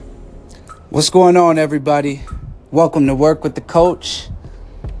What's going on, everybody? Welcome to Work with the Coach.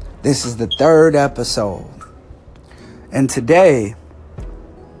 This is the third episode. And today,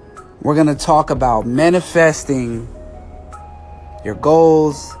 we're going to talk about manifesting your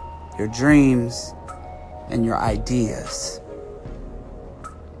goals, your dreams, and your ideas.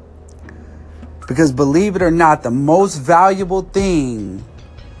 Because believe it or not, the most valuable thing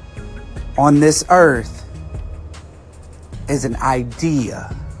on this earth is an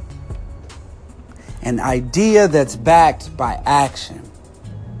idea. An idea that's backed by action.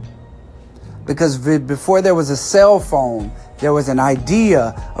 Because before there was a cell phone, there was an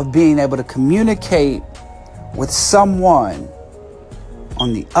idea of being able to communicate with someone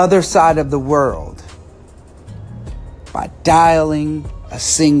on the other side of the world by dialing a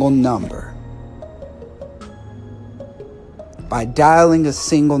single number. By dialing a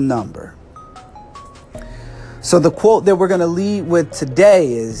single number. So the quote that we're going to lead with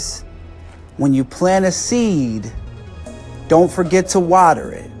today is, when you plant a seed, don't forget to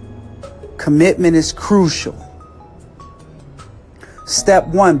water it. Commitment is crucial. Step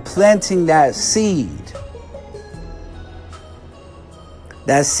 1, planting that seed.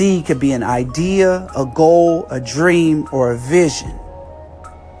 That seed could be an idea, a goal, a dream, or a vision.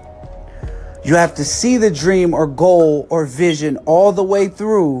 You have to see the dream or goal or vision all the way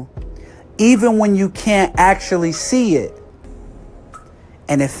through, even when you can't actually see it.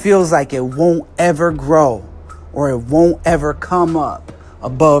 And it feels like it won't ever grow or it won't ever come up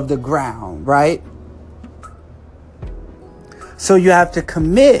above the ground, right? So you have to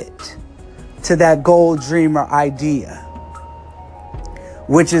commit to that goal, dream, or idea,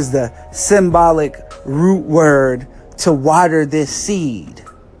 which is the symbolic root word to water this seed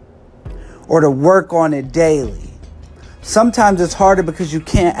or to work on it daily. Sometimes it's harder because you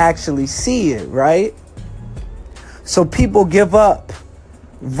can't actually see it, right? So people give up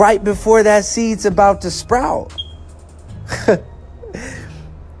right before that seed's about to sprout.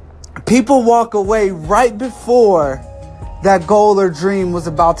 People walk away right before that goal or dream was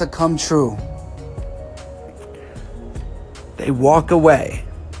about to come true. They walk away.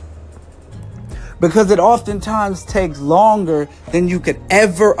 Because it oftentimes takes longer than you could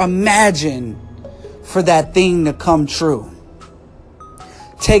ever imagine for that thing to come true.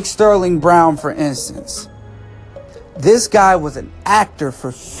 Take Sterling Brown, for instance. This guy was an actor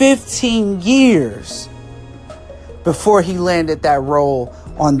for 15 years before he landed that role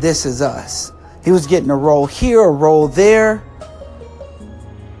on This Is Us. He was getting a role here, a role there.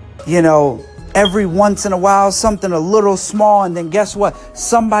 You know, every once in a while, something a little small. And then guess what?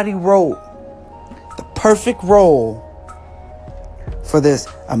 Somebody wrote the perfect role for this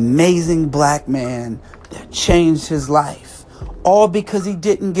amazing black man that changed his life. All because he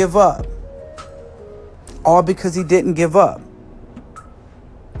didn't give up. All because he didn't give up.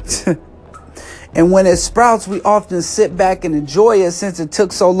 And when it sprouts, we often sit back and enjoy it since it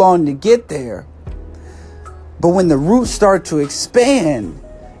took so long to get there. But when the roots start to expand,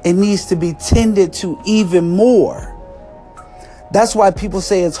 it needs to be tended to even more. That's why people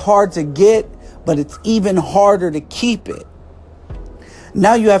say it's hard to get, but it's even harder to keep it.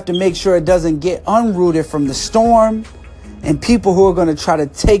 Now you have to make sure it doesn't get unrooted from the storm and people who are going to try to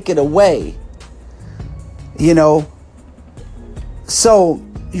take it away. You know, so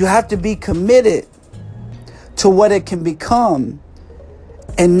you have to be committed to what it can become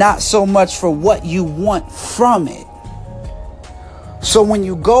and not so much for what you want from it. So when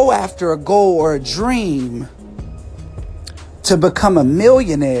you go after a goal or a dream to become a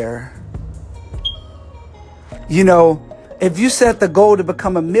millionaire, you know, if you set the goal to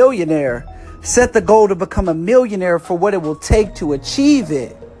become a millionaire, set the goal to become a millionaire for what it will take to achieve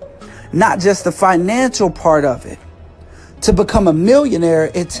it. Not just the financial part of it. To become a millionaire,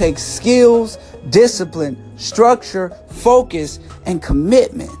 it takes skills, discipline, structure, focus, and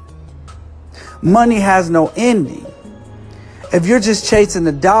commitment. Money has no ending. If you're just chasing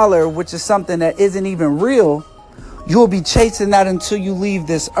the dollar, which is something that isn't even real, you'll be chasing that until you leave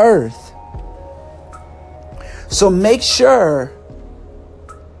this earth. So make sure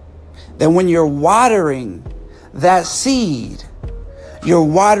that when you're watering that seed, you're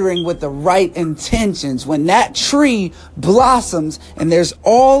watering with the right intentions. When that tree blossoms and there's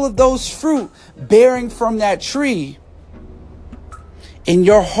all of those fruit bearing from that tree, in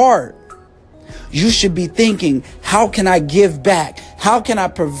your heart, you should be thinking, how can I give back? How can I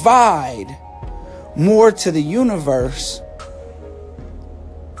provide more to the universe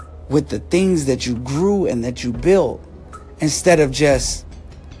with the things that you grew and that you built, instead of just,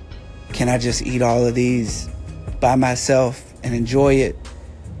 can I just eat all of these by myself and enjoy it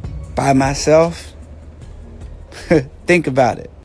by myself? Think about it.